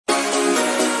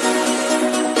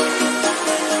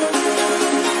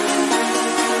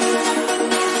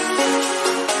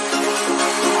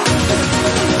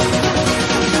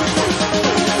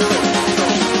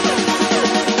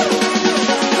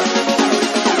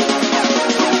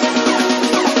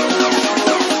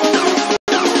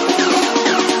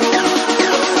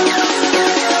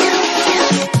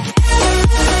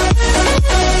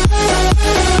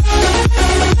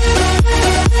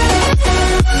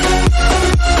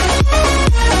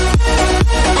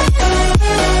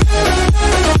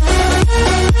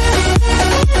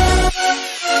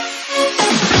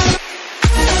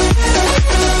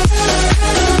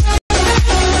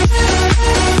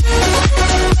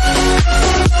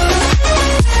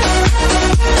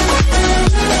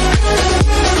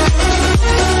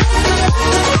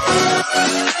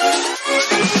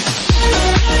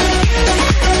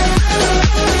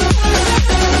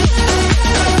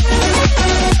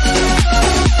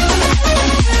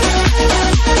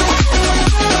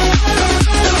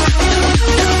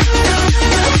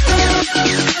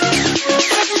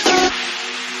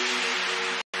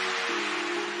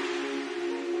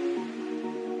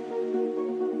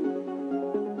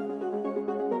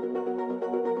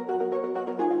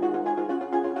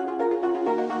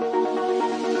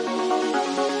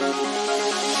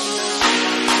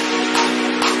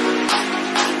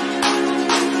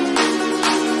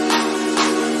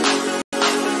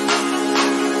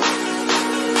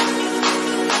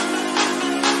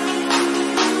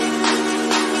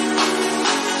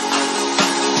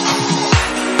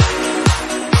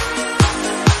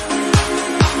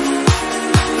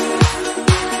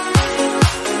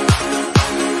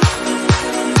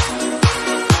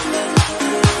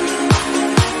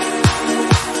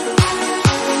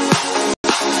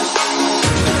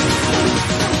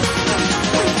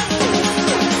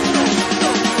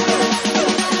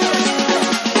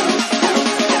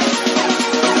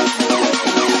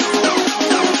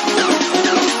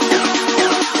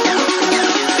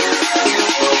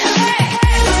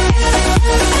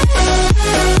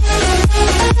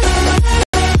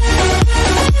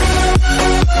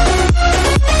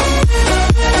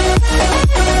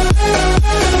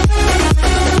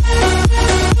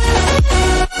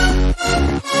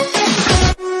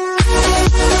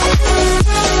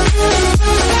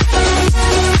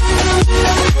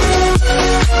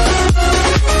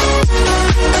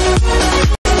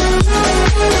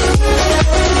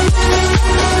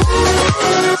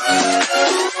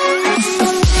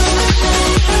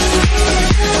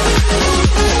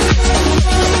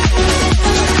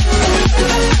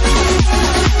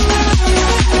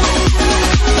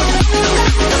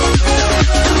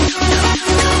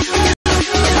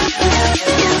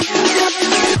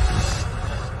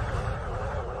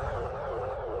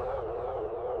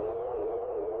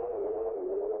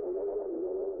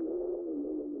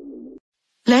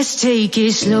Let's take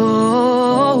it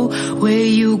slow. Where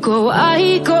you go,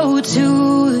 I go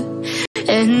too.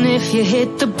 And if you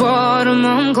hit the bottom,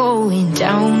 I'm going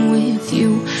down with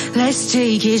you. Let's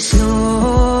take it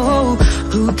slow.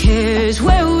 Who cares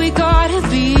where we gotta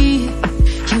be?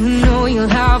 You know you'll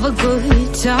have a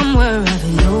good time wherever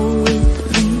you're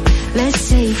with me. Let's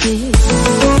take it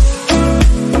slow.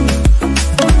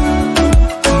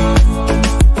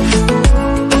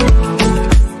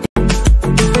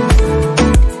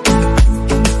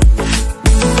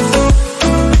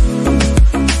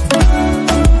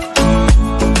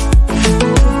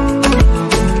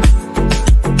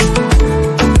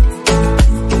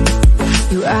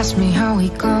 Ask me how we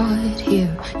got here,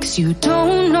 'cause you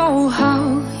don't know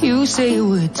how. You say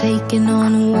we're taking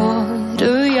on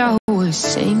water, yeah, we're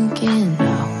sinking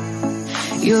now.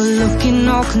 You're looking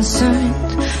all concerned,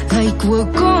 like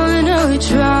we're gonna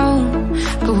drown.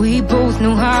 But we both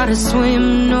know how to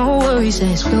swim, no worries,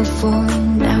 let's go for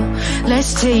now.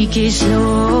 Let's take it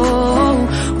slow.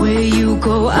 Where you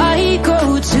go, I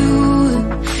go too.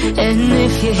 And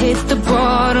if you hit the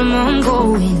bottom, I'm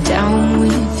going down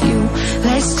with you.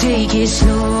 Let's take it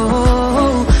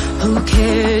slow. Who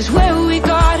cares where we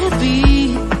gotta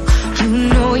be? You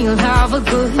know you'll have a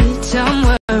good time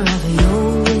wherever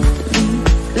you're with me.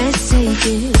 Let's take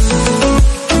it slow.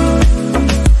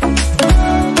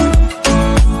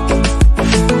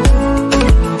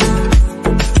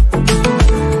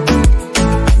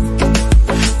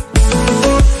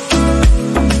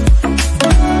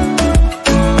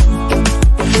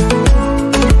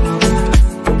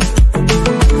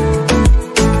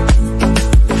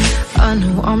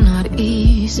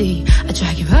 I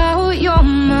drag you out your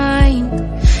mind,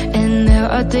 and there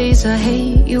are days I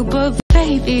hate you, but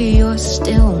baby, you're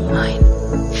still mine.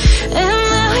 And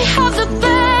we have the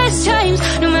best times,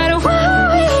 no matter what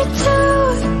we do.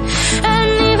 And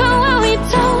even when we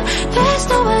don't, there's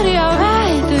nobody I'd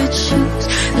rather choose.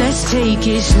 Let's take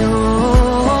it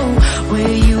slow.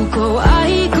 Where you go,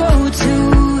 I go too.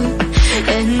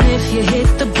 And if you hit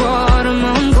the bottom,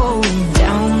 I'm going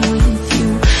down with you.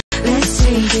 Let's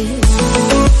take it slow.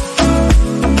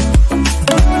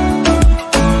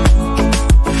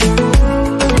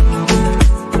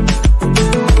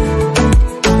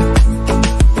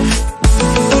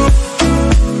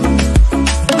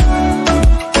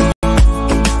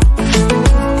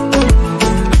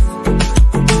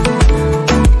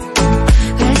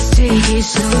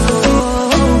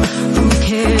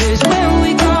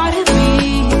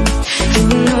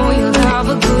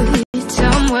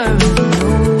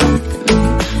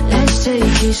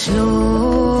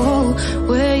 Slow,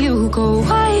 where you go,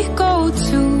 I go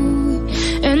too.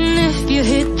 And if you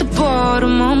hit the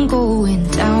bottom, I'm going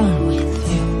down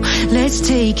with you. Let's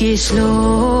take it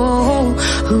slow.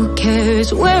 Who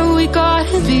cares where we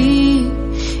gotta be?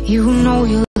 You know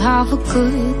you'll have a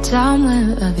good time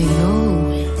wherever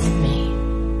you're.